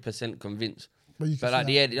 100% convinced. But you can But like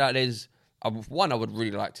see the end, like, there's one I would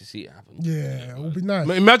really like to see it happen. Yeah, it would be nice.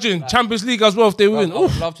 Imagine Champions League as well if they I win. would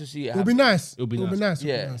Oof. love to see it It'll happen. be nice. It'll be It'll be nice. nice.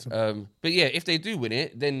 Yeah, It'll be nice. but yeah, if they do win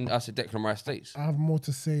it, then I said Declan Rice stays. I have more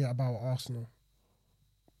to say about Arsenal.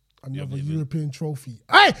 Another Yeah, European trophy.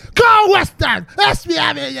 Hey, go on, West Ham! Let's be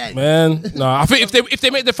having it. Man, no, I think if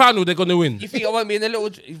they make the final, they're gonna win. You think I won't be in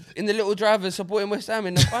the little driver supporting West Ham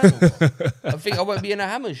in the final? I think I won't be in a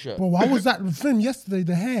Hammers shirt. Well, I was at the film yesterday,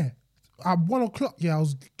 the hair. At 1 o'clock, yeah, I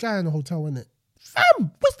was guy in the hotel, innit?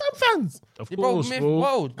 Fam! West Ham fans! Of Yeah, bro, course, myth bro.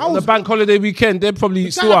 world. On the bank holiday weekend, they're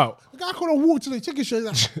probably still guy, out. The guy could have walked to the chicken show.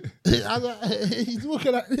 He's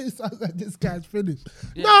looking at this. I was like, this guy's finished.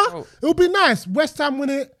 Yeah, nah, bro. it'll be nice. West Ham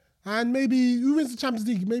win it. And maybe who wins the Champions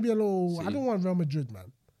League? Maybe a little. I don't want Real Madrid,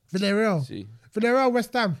 man. Villarreal. See. Villarreal,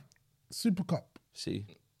 West Ham. Super Cup. See,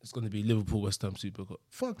 It's gonna be Liverpool, West Ham, Super Cup.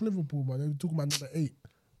 Fuck Liverpool, man. They were talking about number 8.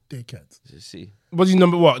 Dickheads. see. What's your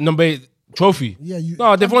number 8 trophy? Yeah, you.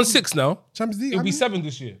 No, they've won 6 now. Champions League. It'll be I mean- 7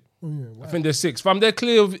 this year. Oh, yeah, wow. I think they're 6. Fam, they're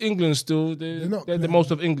clear of England still. They're not the clear.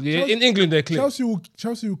 most of England. Yeah, in England, they're clear.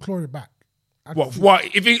 Chelsea will claw it back. I can see What?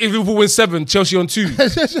 If Liverpool wins 7, Chelsea on 2,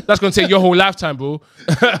 that's gonna take your whole lifetime, bro.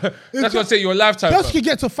 That's gonna take your lifetime. Chelsea fam. could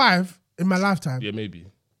get to 5 in my lifetime. Yeah, maybe.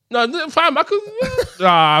 No, fam, I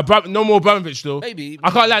could. No more Abramovich though. Maybe.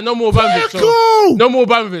 I can't lie. No more Abramovich. So, Cool. no more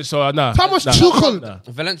Abramovich. So nah. Thomas nah, Tuchel. nah.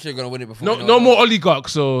 Valencia are gonna win it before. No more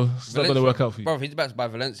oligarchs. So it's not gonna work out for you. Bro, he's about to buy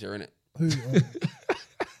Valencia, isn't it? Who,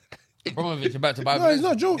 Abramovich about to buy no, he's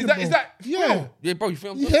Valencia. not joking. Is that? Yeah. Yeah, bro, you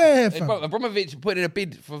feel me? Yeah, Hey, fam. bro, Abramovich put in a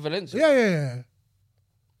bid for Valencia. Yeah.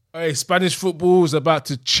 Hey, Spanish football is about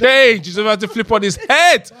to change. He's about to flip on his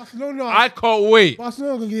head. Barcelona. I can't wait.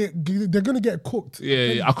 Barcelona they're gonna get cooked.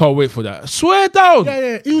 Yeah, I can't wait for that. Swear down.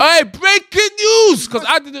 Yeah. He was Hey, breaking news, because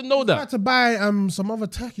I didn't know about that. to buy some other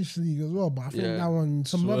Turkish league as well, but I think Yeah. that one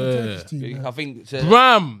some Swear. other Turkish team. man. I think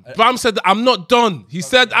Bram said that I'm not done. He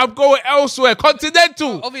said I'm going elsewhere.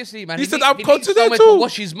 Continental. obviously, man. He said needs- I'm he needs somewhere continental. to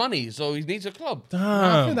wash his money, so he needs a club.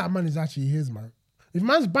 I think that money's actually his, man. If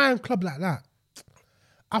man's buying club like that,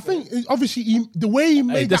 I think obviously the way he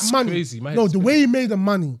made that that's money. crazy, man. No, It's the way he made the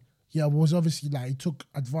money, yeah, was obviously like he took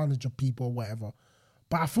advantage of people or whatever.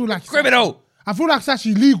 But I feel like Criminal. I feel like it's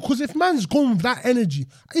actually legal because if man's going with that energy,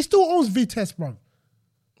 he still owns Vitesse, bro.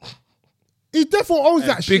 He definitely owns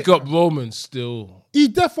that shit. Pick up Roman still. He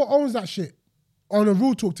definitely owns that shit on a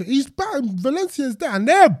real talk. He's back. Valencia's there and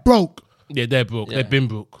they're broke. Yeah, they're broke. Yeah. They've been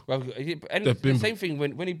broke. Bro, and the same thing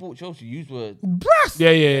when he bought Chelsea, you were Brass.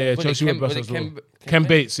 Yeah. Was Chelsea it went bust as well. Ken Ken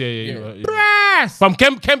Bates? Bates, yeah. Right, yeah. Brass. From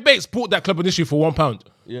Ken Bates bought that club initially for £1.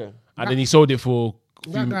 Yeah. And then he sold it for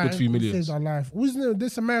That guy good few millions. saved our life. Who's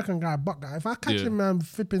this American guy, Buck guy? If I catch him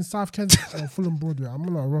flipping South Kensington or Fulham Broadway, I'm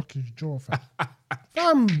gonna rock his jaw, fam.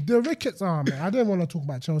 Fam, the rickets are, man. I don't want to talk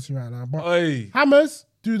about Chelsea right now, but Oi. Hammers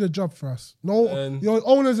do the job for us. No, And- your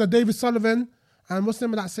owners are David Sullivan and what's the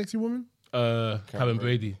name of that sexy woman? Karen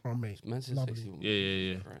Brady. Oh mate, Man said lovely. sexy woman.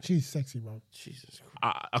 Yeah. She's sexy, bro. Jesus Christ.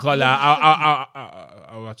 I can't lie.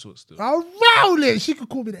 I'll rattle it still. I'll roll it. She could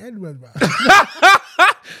call me the N-word, bro.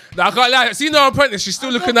 No, I can't lie. See her Apprentice, she's still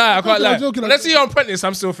looking at her. I can't lie. I'm joking. When I see her Apprentice,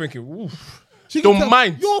 I'm still thinking, oof. She can Don't tell,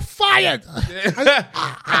 mind. You're fired.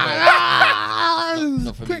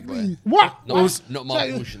 Not for me, Quickly. boy. What? Not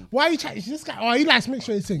my portion. Why are you chatting? This guy, oh, he likes mixed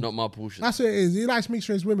race thing. Not my portion. That's what it is. He likes mixed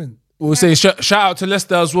race women. We'll say shout out to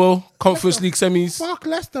Leicester as well. Conference League semis. Fuck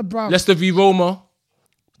Leicester, bro. Leicester v Roma.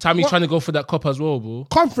 Tammy's trying to go for that cup as well, bro.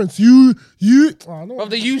 Conference, you. Oh, no. Bro,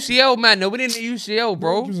 the UCL, man. They're winning the UCL, Who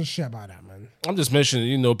bro. gives a shit about that, man? I'm just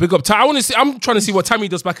mentioning, big up. I want to see. I'm trying to see what Tammy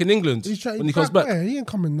does back in England when he comes back. Where? He ain't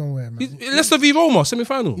coming nowhere, man. Leicester v Roma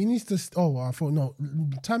semi-final. He needs to. I thought no.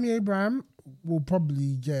 Tammy Abraham will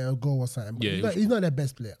probably get a goal or something. But Yeah, he's not their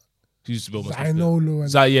best player. He's Roma's Zaniolo and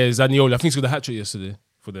Zaniolo. I think he scored a hat trick yesterday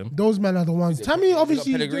for them. those men are the ones. Tammy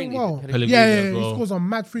obviously is doing Pellegrini. well. Pellegrini Yeah, as he well. scores on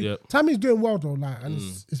mad free. Yep. Tammy's doing well though, like, and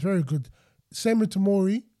it's very good. Same with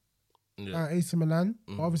Tomori at AC Milan.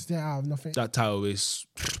 Obviously, out of nothing. That title race,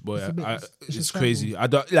 boy, It's a bit- it's a it's shambles. crazy. I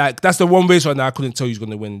don't like. That's the one race right now. I couldn't tell who's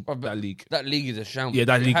going to win that league. That league is a shambles. Yeah,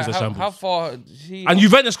 that league is a shambles. How far? See, And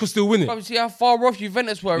Juventus could still win it. bro, see how far off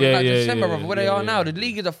Juventus were Yeah, in yeah, December, yeah, bro. Where they yeah, are yeah. now, the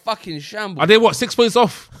league is a fucking shambles. Are they 6 points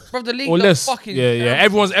off Bro, the league or is less? a fucking Yeah.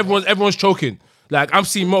 shambles. Everyone's choking. Like I'm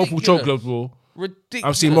seeing multiple choke jobs, bro. Ridiculous.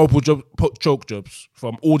 I'm seeing multiple choke jobs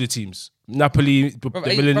from all the teams. Napoli, the Bro,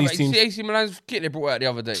 Milanese you teams. see AC Milan's kit they brought out the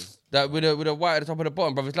other day. That with a white at the top of the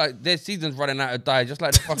bottom, bro. It's like their season's running out of dye, just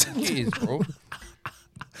like the fucking kit is, bro.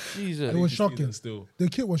 Jesus. It was shocking. Still. The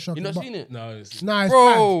kit was shocking. You not but- seen it? No, it's Nah, it's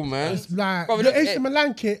Bro, bad. man. It's like Bro, the look, AC it-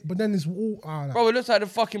 Milan kit, but then it's all. Bro, it looks like the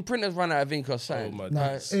fucking printers run out of ink or something. Oh my Nah,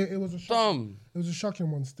 days. it was a shock. Dumb. It was a shocking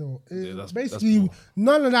one still. that's Basically, poor.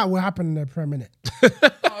 none of that will happen in the Prem minute.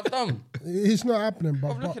 Oh, dumb. It's not happening,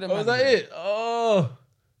 bro. Look at them. Oh, is that it? Oh.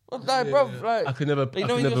 What's that, bro? Like, I could never. you I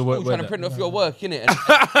know, could in your never school wear trying to that. print off your work,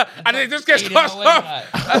 innit? And it just gets Eating crossed away,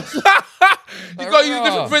 off. like- You got to use a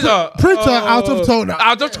different printer. Printer out of toner.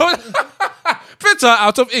 Out of toner. Printer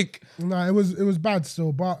out of ink. Nah, it was bad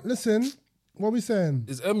still. But listen, what we saying?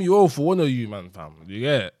 It's MUO for one of you, man, fam. You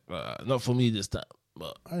get it? Not for me this time.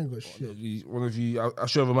 But I ain't got shit. one of you, I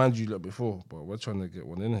should have reminded you that before, but we're trying to get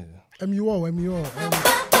one in here. MUO.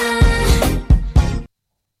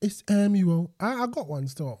 It's MUO. I got one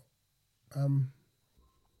still.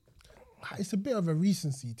 It's a bit of a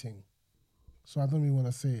recency thing, so I don't really want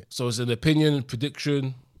to say it. So it's an opinion,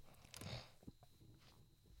 prediction.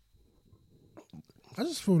 I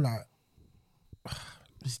just feel like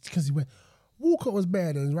it's because he went. Walcott was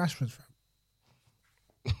better than Rashford, fam.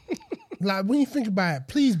 Like when you think about it,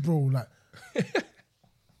 please, bro. Like,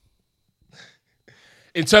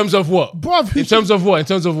 In terms of what? Bruv, In terms of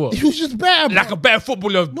what? he was just better, bro. Like a better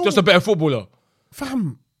footballer, just a better footballer.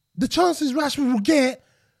 Fam, the chances Rashford will get,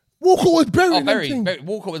 Walcott was buried. Oh, very.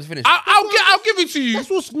 Walcott was finished. I'll give it to you. That's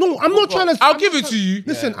what's no. I'm not trying to. I'll give it to you.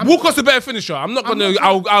 Listen, Walcott's a better finisher. I'm not gonna.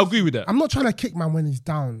 I'll agree with that. I'm not trying to kick man when he's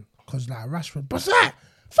down because like Rashford, but that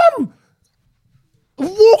fam,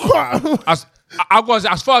 Walcott.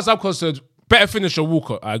 As far as I'm concerned, better finisher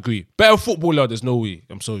Walcott. I agree. Better footballer. There's no way.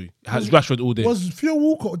 I'm sorry. Has Rashford all day. Was Theo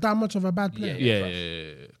Walcott that much of a bad player?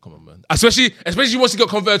 Yeah. Come on, man. Especially once he got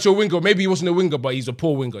converted to a winger. Maybe he wasn't a winger, but he's a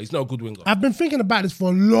poor winger. He's not a good winger. I've been thinking about this for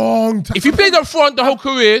a long time. If he played up front the whole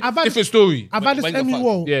career, different story. I've had this Wenger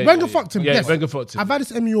MUO. Yeah, Wenger yeah, fucked him. yeah, yes. Wenger fucked him. I've had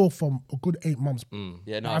this MUO for a good 8 months.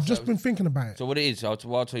 Yeah, no. I've just been thinking about it. So what it is, I'll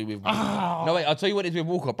tell you with. No wait, I'll tell you what it is with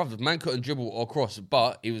Walcott. Brother, man couldn't dribble or cross,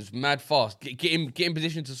 but he was mad fast. Get in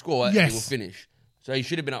position to score, and Yes. he will finish. So he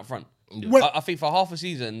should have been up front. Well- I think for half a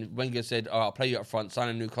season, Wenger said, I'll play you up front, sign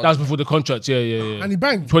a new That was contract. before the contract. Yeah. And he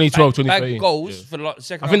banged. 2012, Bag 2013. goals Yeah. for the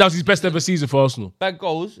second I think that was his best ever season for Arsenal. bag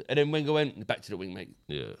goals, and then Wenger went back to the wing, mate.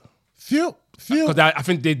 Yeah. Theo Because I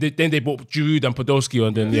think they bought Giroud and Podolski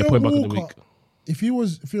and then put him back in the week. If he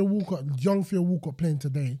was Theo Walcott, young Theo Walcott playing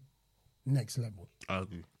today, next level. I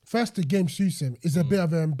agree. First, the game suits him. It's a bit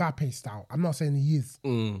of an Mbappe style. I'm not saying he is.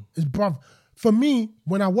 It's bruv. For me,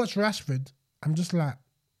 when I watch Rashford, I'm just like,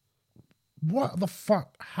 what the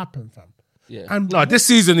fuck happened, fam? Yeah. And No, this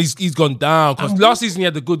season he's gone down because last season he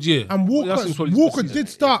had a good year. and Last season was Walker probably his best did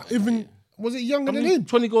start even. Was it younger than him?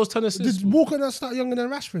 20 goals, 10 assists. Did Walker not start younger than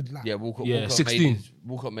Rashford? Like, Yeah, Walcott, Yeah, Walcott 16.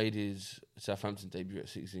 Walcott made his Southampton debut at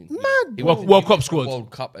 16. Mad, He bro. won- World he Cup won squad. World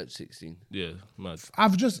Cup at 16. Yeah, mad. I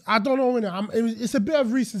don't know, innit? It's a bit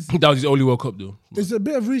of recency. That was his only World Cup though. It's a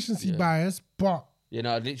bit of recency bias, but You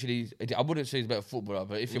know, literally, I wouldn't say he's a better footballer,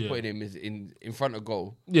 but if you're putting him in front of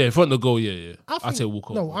goal, Yeah, in front of the goal, yeah. I I'd say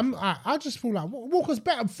Walker. No, I just feel like Walker's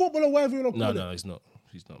better footballer, whatever you want to call it. No, he's not.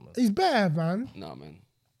 He's not, man. He's better, man. no man.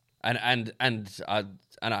 And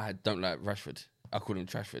I don't like Rashford. I call him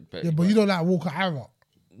Trashford, but Yeah, but you don't like Walker either.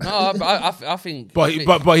 no, I think. But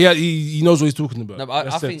he knows what he's talking about. No, but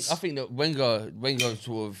In I a think sense. I think that Wenger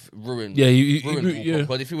sort of ruined. Yeah, he ruined Walcott. yeah.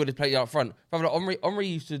 But if he would have played out front, brother, like Omri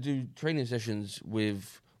used to do training sessions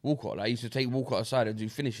with Walcott. Like, he used to take Walcott aside and do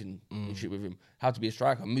finishing and shit with him. How to be a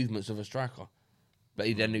striker, movements of a striker. But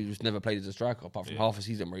he was never played as a striker apart from half a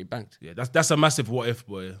season where he banked. Yeah, that's a massive what if,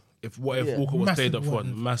 boy. If Walker was played up Massive what front,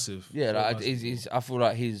 if. massive. Yeah, like, Massive. I feel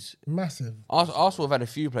like his Massive. Arsenal have had a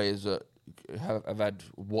few players that have had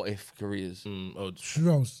what if careers. Who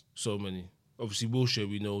else? So many. Obviously, Wilshere,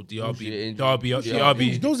 we know. Wilshere,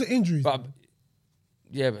 DRB. Those are injuries. But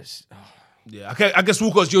yeah, but Yeah, I guess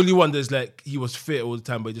Walker's the only one that's like, he was fit all the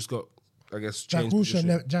time, but he just got, I guess, Jack changed position.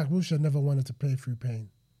 Wilshere never wanted to play through pain.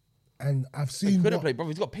 And I've he seen couldn't what, play, bro.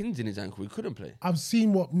 He's got pins in his ankle. He couldn't play. I've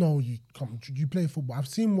seen what you play football. I've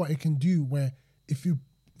seen what it can do where if you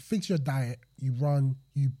fix your diet, you run,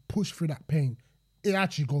 you push through that pain, it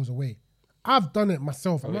actually goes away. I've done it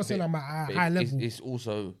myself. I'm not saying I'm at a high level. It's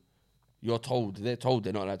also they're told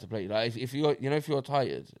they're not allowed to play. Like if you're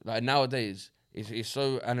tired, like nowadays it's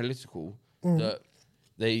so analytical that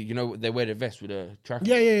they wear the vest with a tracker.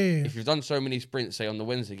 Yeah. If you've done so many sprints, say on the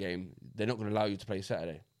Wednesday game, they're not going to allow you to play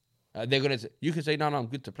Saturday. You can say no, I'm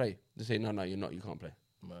good to play. They say no, you're not. You can't play.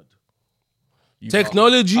 Mad. You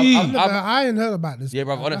Technology. I ain't heard about this. Yeah,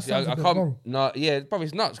 bro. That Honestly, sounds a I bit can't. wrong. No, yeah, bro.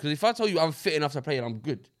 It's nuts because if I tell you I'm fit enough to play and I'm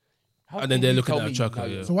good, And then they're looking at a tracker,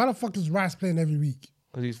 yeah. So why the fuck is Rice playing every week?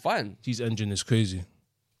 because he's fine. His engine is crazy.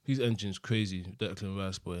 His engine's crazy. Declan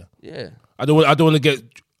Rice, boy. Yeah. I don't want to get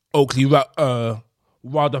Oakley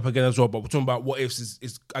riled up again as well. But we're talking about what ifs.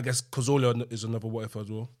 Is I guess Cazorla is another what if as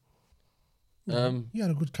well. He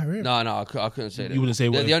had a good career. No, I couldn't say that. You wouldn't say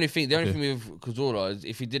what the if? only thing with Cazorla is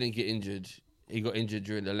if he didn't get injured, he got injured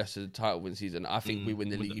during the Leicester title win season. I think we win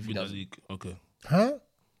the league if he doesn't. Okay. Huh?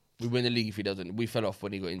 We win the league if he doesn't. We fell off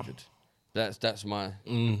when he got injured. That's my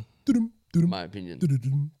my opinion.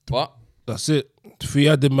 But That's it. 3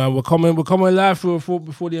 added, man. We're coming live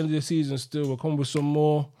before the end of the season. Still, we're coming with some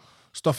more.